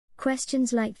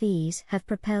Questions like these have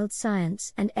propelled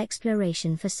science and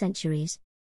exploration for centuries.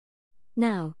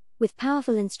 Now, with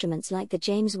powerful instruments like the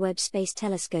James Webb Space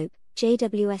Telescope,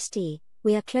 JWST,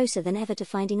 we are closer than ever to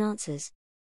finding answers.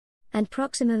 And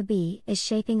Proxima b is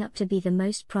shaping up to be the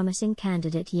most promising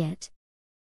candidate yet.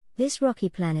 This rocky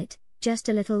planet, just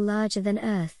a little larger than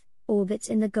Earth, orbits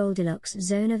in the Goldilocks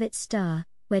zone of its star,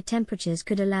 where temperatures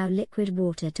could allow liquid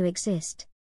water to exist.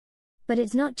 But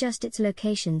it's not just its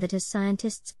location that has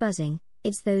scientists buzzing,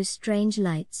 it's those strange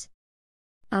lights.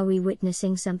 Are we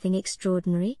witnessing something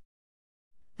extraordinary?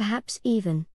 Perhaps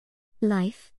even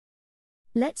life?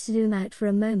 Let's zoom out for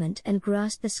a moment and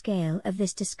grasp the scale of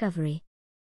this discovery.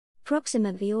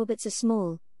 Proxima b orbits a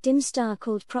small, dim star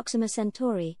called Proxima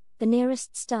Centauri, the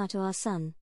nearest star to our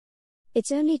Sun.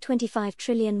 It's only 25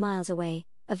 trillion miles away,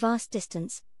 a vast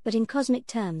distance, but in cosmic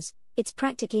terms, it's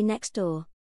practically next door.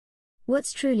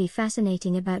 What's truly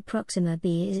fascinating about Proxima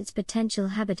b is its potential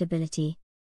habitability.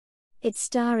 Its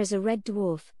star is a red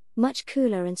dwarf, much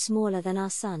cooler and smaller than our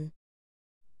Sun.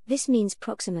 This means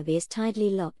Proxima b is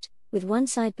tidally locked, with one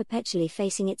side perpetually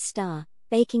facing its star,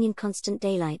 baking in constant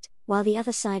daylight, while the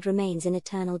other side remains in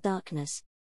eternal darkness.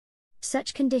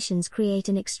 Such conditions create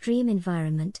an extreme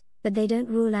environment, but they don't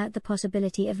rule out the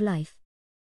possibility of life.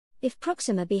 If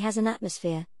Proxima b has an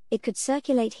atmosphere, it could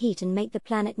circulate heat and make the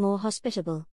planet more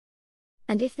hospitable.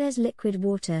 And if there's liquid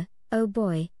water, oh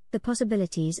boy, the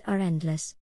possibilities are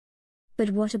endless.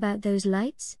 But what about those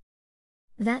lights?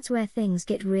 That's where things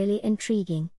get really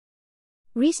intriguing.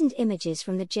 Recent images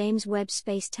from the James Webb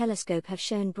Space Telescope have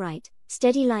shown bright,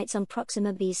 steady lights on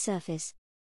Proxima b's surface.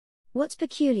 What's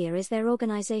peculiar is their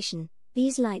organization.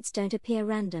 These lights don't appear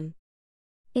random.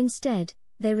 Instead,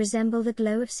 they resemble the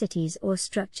glow of cities or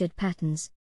structured patterns.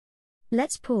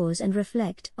 Let's pause and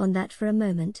reflect on that for a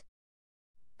moment.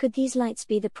 Could these lights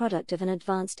be the product of an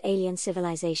advanced alien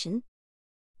civilization?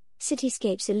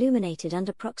 Cityscapes illuminated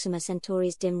under Proxima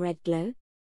Centauri's dim red glow?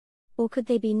 Or could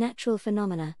they be natural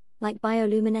phenomena, like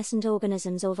bioluminescent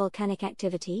organisms or volcanic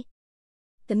activity?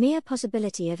 The mere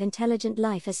possibility of intelligent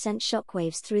life has sent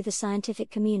shockwaves through the scientific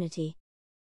community.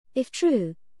 If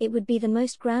true, it would be the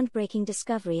most groundbreaking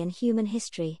discovery in human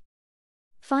history.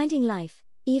 Finding life,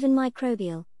 even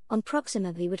microbial, on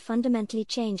Proxima b would fundamentally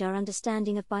change our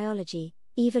understanding of biology,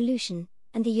 evolution,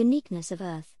 and the uniqueness of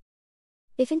Earth.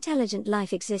 If intelligent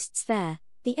life exists there,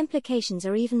 the implications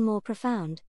are even more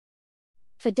profound.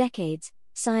 For decades,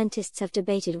 scientists have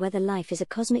debated whether life is a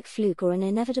cosmic fluke or an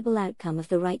inevitable outcome of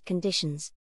the right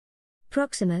conditions.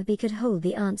 Proxima b could hold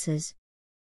the answers.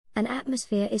 An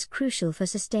atmosphere is crucial for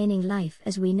sustaining life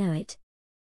as we know it.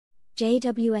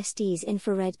 JWST's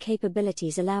infrared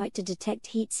capabilities allow it to detect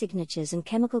heat signatures and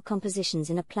chemical compositions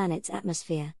in a planet's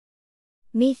atmosphere.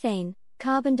 Methane,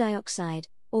 carbon dioxide,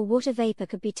 or water vapor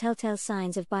could be telltale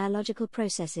signs of biological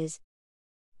processes.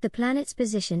 The planet's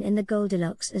position in the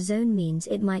Goldilocks zone means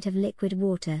it might have liquid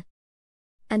water.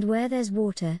 And where there's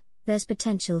water, there's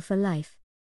potential for life.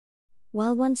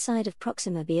 While one side of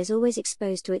Proxima b is always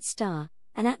exposed to its star,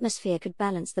 an atmosphere could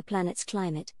balance the planet's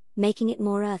climate, making it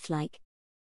more Earth-like.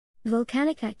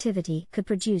 Volcanic activity could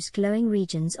produce glowing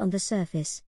regions on the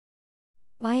surface.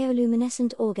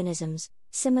 Bioluminescent organisms,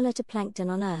 similar to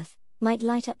plankton on Earth, might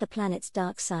light up the planet's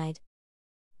dark side.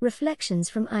 Reflections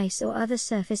from ice or other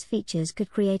surface features could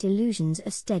create illusions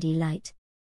of steady light.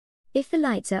 If the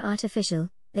lights are artificial,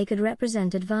 they could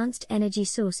represent advanced energy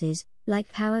sources,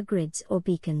 like power grids or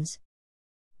beacons.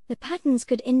 The patterns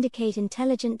could indicate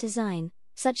intelligent design,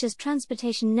 such as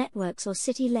transportation networks or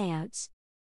city layouts.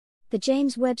 The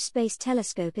James Webb Space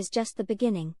Telescope is just the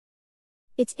beginning.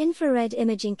 Its infrared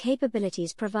imaging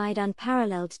capabilities provide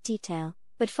unparalleled detail,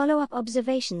 but follow-up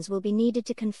observations will be needed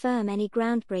to confirm any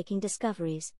groundbreaking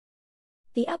discoveries.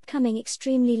 The upcoming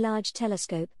Extremely Large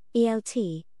Telescope,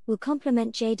 ELT, will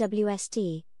complement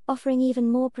JWST, offering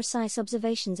even more precise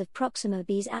observations of Proxima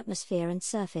b's atmosphere and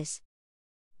surface.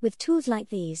 With tools like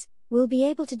these, we'll be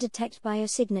able to detect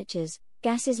biosignatures,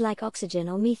 gases like oxygen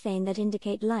or methane that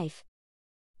indicate life.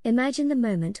 Imagine the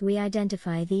moment we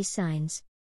identify these signs.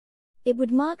 It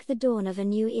would mark the dawn of a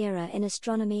new era in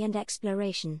astronomy and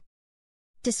exploration.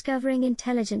 Discovering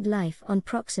intelligent life on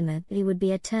Proxima b would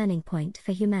be a turning point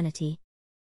for humanity.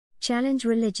 Challenge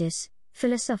religious,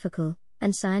 philosophical,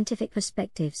 and scientific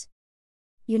perspectives.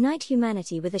 Unite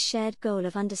humanity with a shared goal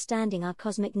of understanding our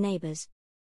cosmic neighbors.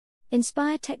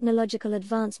 Inspire technological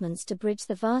advancements to bridge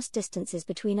the vast distances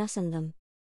between us and them.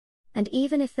 And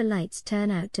even if the lights turn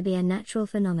out to be a natural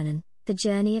phenomenon, the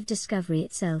journey of discovery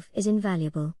itself is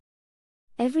invaluable.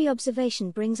 Every observation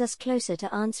brings us closer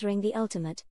to answering the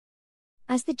ultimate.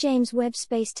 As the James Webb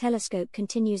Space Telescope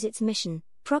continues its mission,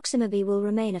 Proxima b will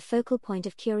remain a focal point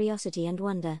of curiosity and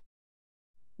wonder.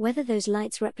 Whether those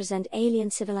lights represent alien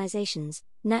civilizations,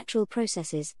 natural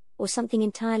processes, or something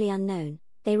entirely unknown,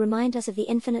 they remind us of the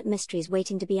infinite mysteries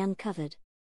waiting to be uncovered.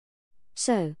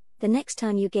 So, the next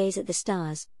time you gaze at the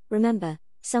stars, remember,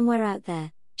 somewhere out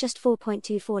there, just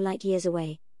 4.24 light-years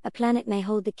away, a planet may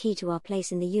hold the key to our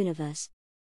place in the universe.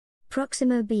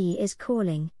 Proxima b is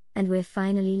calling, and we're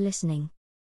finally listening.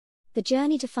 The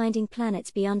journey to finding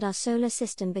planets beyond our solar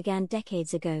system began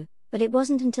decades ago, but it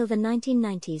wasn't until the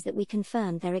 1990s that we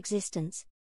confirmed their existence.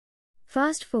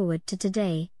 Fast forward to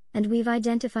today, and we've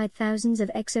identified thousands of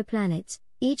exoplanets,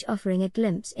 each offering a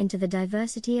glimpse into the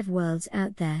diversity of worlds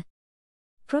out there.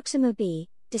 Proxima b,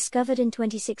 discovered in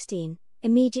 2016,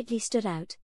 immediately stood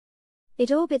out. It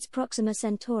orbits Proxima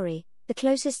Centauri, the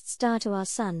closest star to our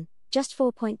Sun, just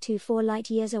 4.24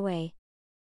 light-years away.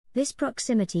 This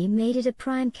proximity made it a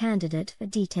prime candidate for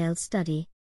detailed study.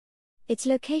 Its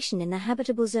location in the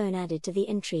habitable zone added to the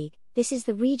intrigue. This is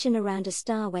the region around a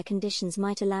star where conditions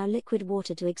might allow liquid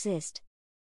water to exist.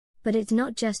 But it's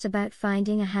not just about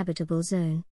finding a habitable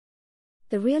zone.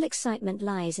 The real excitement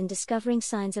lies in discovering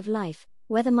signs of life,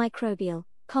 whether microbial,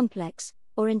 complex,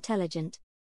 or intelligent.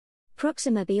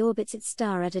 Proxima b orbits its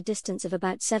star at a distance of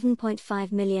about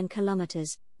 7.5 million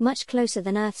kilometers, much closer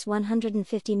than Earth's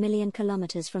 150 million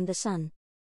kilometers from the Sun.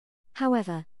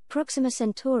 However, Proxima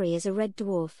Centauri is a red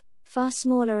dwarf, far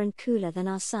smaller and cooler than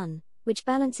our Sun, which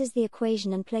balances the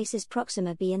equation and places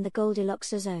Proxima b in the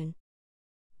Goldilocks zone.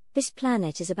 This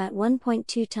planet is about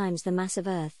 1.2 times the mass of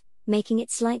Earth, making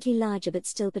it slightly larger but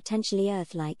still potentially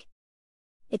Earth-like.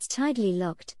 It's tidally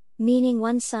locked, meaning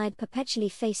one side perpetually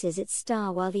faces its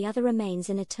star while the other remains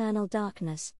in eternal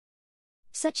darkness.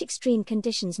 Such extreme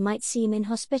conditions might seem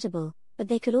inhospitable, but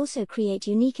they could also create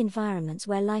unique environments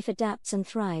where life adapts and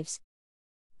thrives.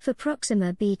 For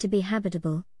Proxima b to be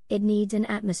habitable, it needs an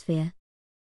atmosphere.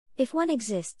 If one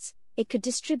exists, it could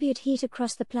distribute heat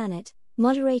across the planet,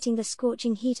 moderating the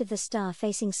scorching heat of the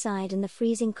star-facing side and the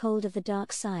freezing cold of the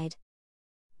dark side.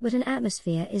 But an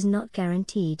atmosphere is not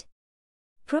guaranteed.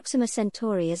 Proxima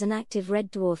Centauri is an active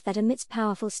red dwarf that emits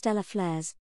powerful stellar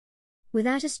flares.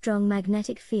 Without a strong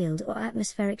magnetic field or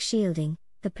atmospheric shielding,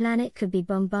 the planet could be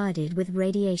bombarded with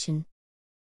radiation.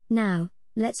 Now,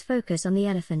 let's focus on the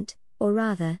elephant, or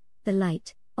rather, the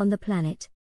light, on the planet.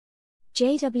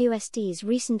 JWST's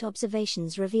recent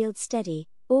observations revealed steady,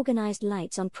 organized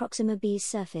lights on Proxima b's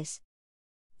surface.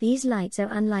 These lights are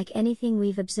unlike anything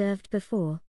we've observed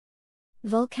before.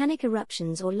 Volcanic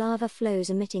eruptions or lava flows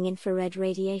emitting infrared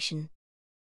radiation.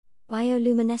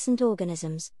 Bioluminescent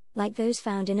organisms, like those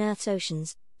found in Earth's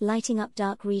oceans, lighting up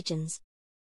dark regions.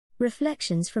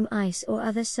 Reflections from ice or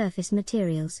other surface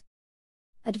materials.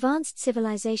 Advanced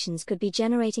civilizations could be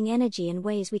generating energy in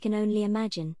ways we can only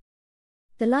imagine.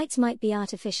 The lights might be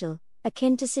artificial,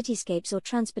 akin to cityscapes or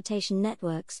transportation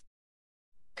networks.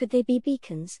 Could they be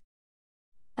beacons?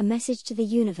 A message to the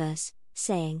universe,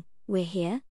 saying, "We're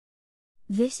here"?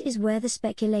 This is where the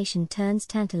speculation turns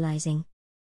tantalizing.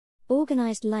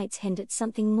 Organized lights hint at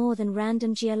something more than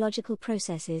random geological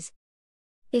processes.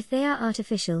 If they are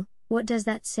artificial, what does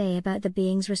that say about the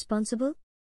beings responsible?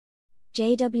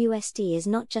 JWST is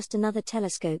not just another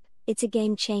telescope, it's a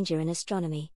game changer in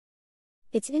astronomy.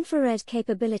 Its infrared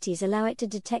capabilities allow it to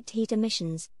detect heat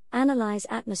emissions, analyze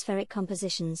atmospheric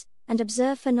compositions, and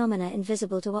observe phenomena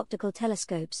invisible to optical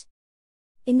telescopes.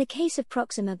 In the case of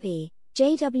Proxima b,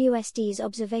 JWST's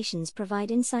observations provide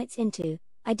insights into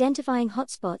identifying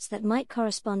hotspots that might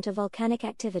correspond to volcanic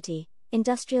activity,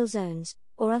 industrial zones,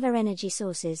 or other energy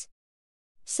sources.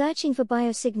 Searching for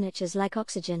biosignatures like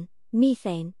oxygen,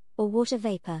 methane, or water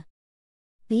vapor.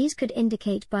 These could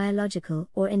indicate biological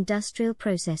or industrial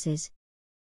processes.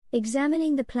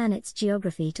 Examining the planet's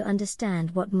geography to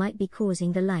understand what might be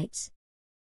causing the lights.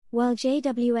 While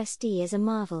JWST is a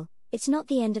marvel, it's not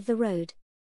the end of the road.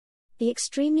 The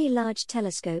Extremely Large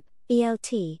Telescope,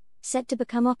 ELT, set to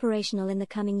become operational in the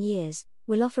coming years,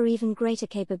 will offer even greater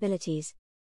capabilities.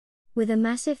 With a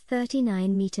massive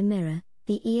 39-meter mirror,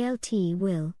 the ELT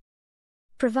will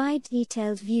provide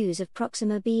detailed views of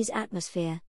Proxima b's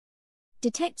atmosphere,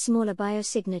 detect smaller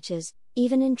biosignatures,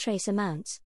 even in trace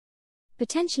amounts,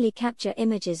 potentially capture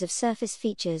images of surface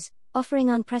features, offering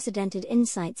unprecedented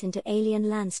insights into alien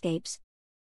landscapes.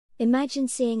 Imagine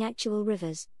seeing actual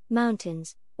rivers,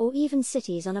 mountains, or even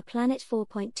cities on a planet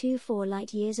 4.24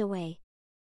 light-years away.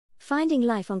 Finding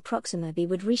life on Proxima b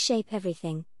would reshape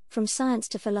everything, from science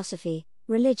to philosophy,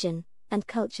 religion, and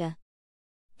culture.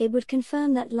 It would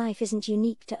confirm that life isn't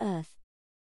unique to Earth.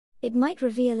 It might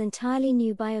reveal entirely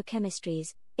new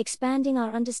biochemistries, expanding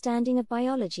our understanding of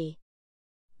biology.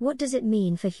 What does it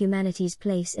mean for humanity's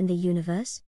place in the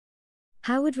universe?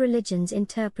 How would religions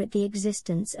interpret the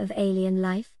existence of alien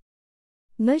life?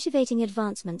 Motivating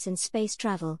advancements in space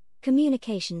travel,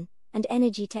 communication, and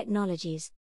energy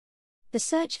technologies. The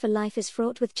search for life is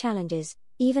fraught with challenges,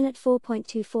 even at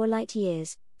 4.24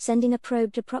 light-years. Sending a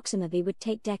probe to Proxima b would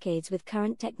take decades with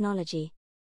current technology.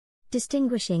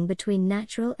 Distinguishing between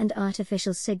natural and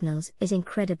artificial signals is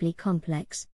incredibly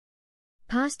complex.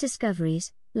 Past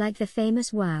discoveries, like the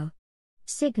famous WOW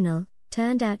signal,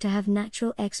 turned out to have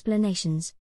natural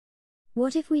explanations.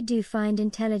 What if we do find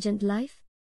intelligent life?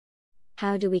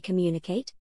 How do we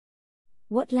communicate?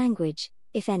 What language,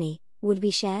 if any, would we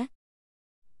share?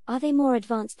 Are they more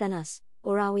advanced than us,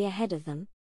 or are we ahead of them?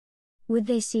 Would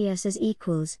they see us as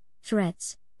equals,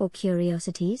 threats, or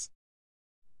curiosities?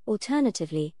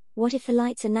 Alternatively, what if the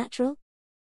lights are natural?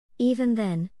 Even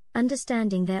then,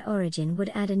 understanding their origin would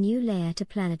add a new layer to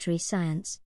planetary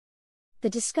science. The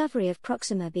discovery of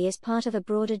Proxima b is part of a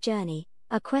broader journey,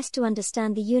 a quest to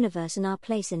understand the universe and our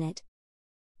place in it.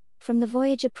 From the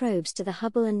Voyager probes to the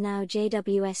Hubble and now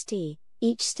JWST,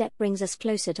 each step brings us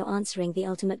closer to answering the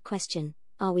ultimate question: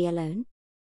 are we alone?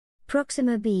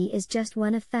 Proxima b is just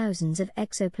one of thousands of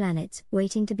exoplanets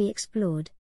waiting to be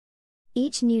explored.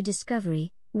 Each new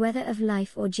discovery, whether of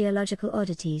life or geological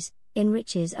oddities,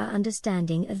 enriches our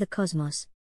understanding of the cosmos.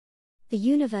 The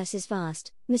universe is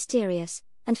vast, mysterious,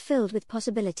 and filled with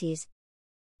possibilities.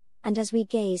 And as we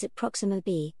gaze at Proxima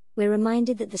b, we're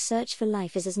reminded that the search for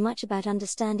life is as much about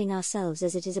understanding ourselves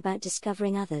as it is about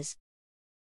discovering others.